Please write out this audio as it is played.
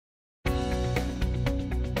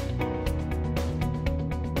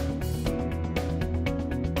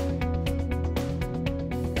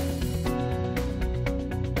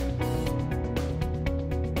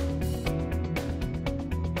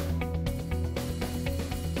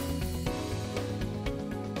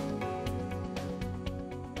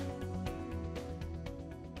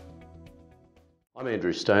I'm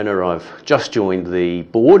Andrew Stoner. I've just joined the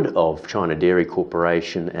board of China Dairy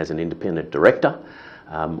Corporation as an independent director.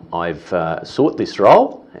 I've sought this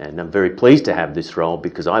role, and I'm very pleased to have this role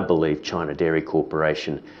because I believe China Dairy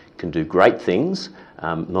Corporation can do great things,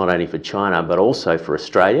 not only for China but also for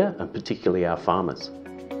Australia and particularly our farmers.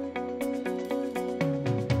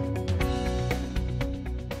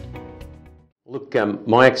 Look,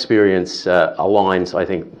 my experience aligns, I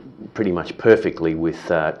think, pretty much perfectly with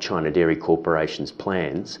China Dairy Corporation's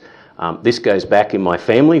plans. This goes back in my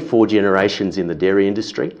family, 4 generations in the dairy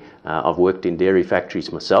industry. I've worked in dairy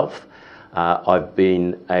factories myself. I've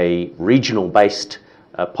been a regional-based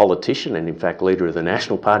politician and in fact leader of the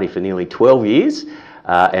National Party for nearly 12 years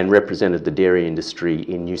and represented the dairy industry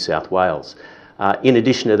in New South Wales. In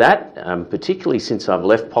addition to that, particularly since I've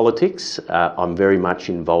left politics, I'm very much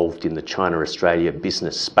involved in the China-Australia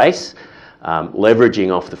business space,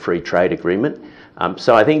 leveraging off the free trade agreement.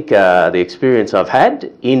 So I think the experience I've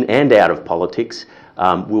had in and out of politics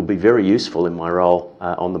will be very useful in my role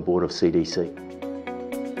on the board of CDC.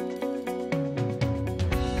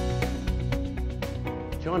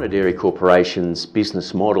 China Dairy Corporation's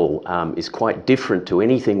business model is quite different to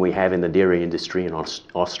anything we have in the dairy industry in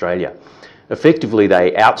Australia. Effectively,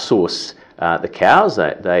 they outsource the cows.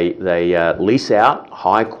 They lease out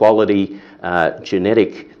high quality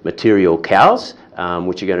genetic material cows,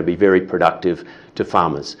 which are going to be very productive to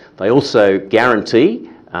farmers. They also guarantee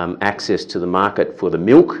access to the market for the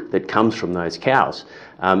milk that comes from those cows.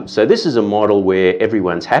 So this is a model where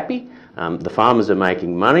everyone's happy. The farmers are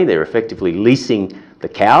making money. They're effectively leasing the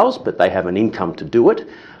cows, but they have an income to do it.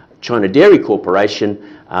 China Dairy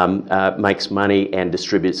Corporation makes money and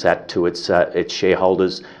distributes that to its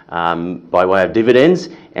shareholders by way of dividends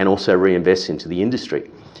and also reinvests into the industry.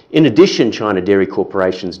 In addition, China Dairy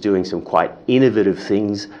Corporation is doing some quite innovative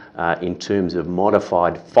things in terms of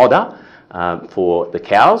modified fodder for the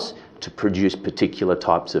cows to produce particular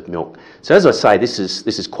types of milk. So as I say, this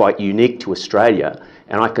is quite unique to Australia,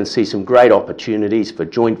 and I can see some great opportunities for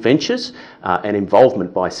joint ventures and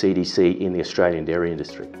involvement by CDC in the Australian dairy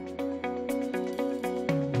industry.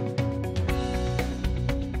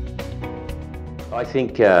 I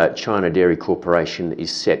think China Dairy Corporation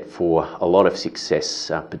is set for a lot of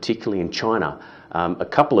success, particularly in China. A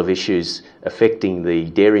couple of issues affecting the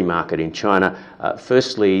dairy market in China.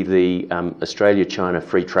 Firstly, the Australia-China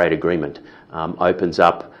Free Trade Agreement opens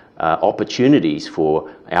up opportunities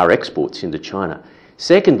for our exports into China.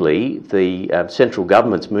 Secondly, the central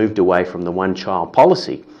government's moved away from the one-child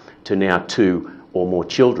policy to now 2 or more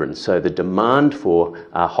children. So the demand for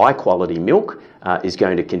high-quality milk is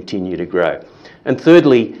going to continue to grow. And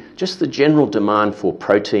thirdly, just the general demand for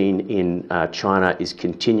protein in China is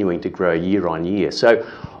continuing to grow year on year. So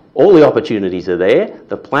all the opportunities are there,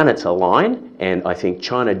 the planets align, and I think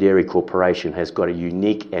China Dairy Corporation has got a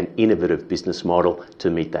unique and innovative business model to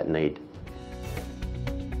meet that need.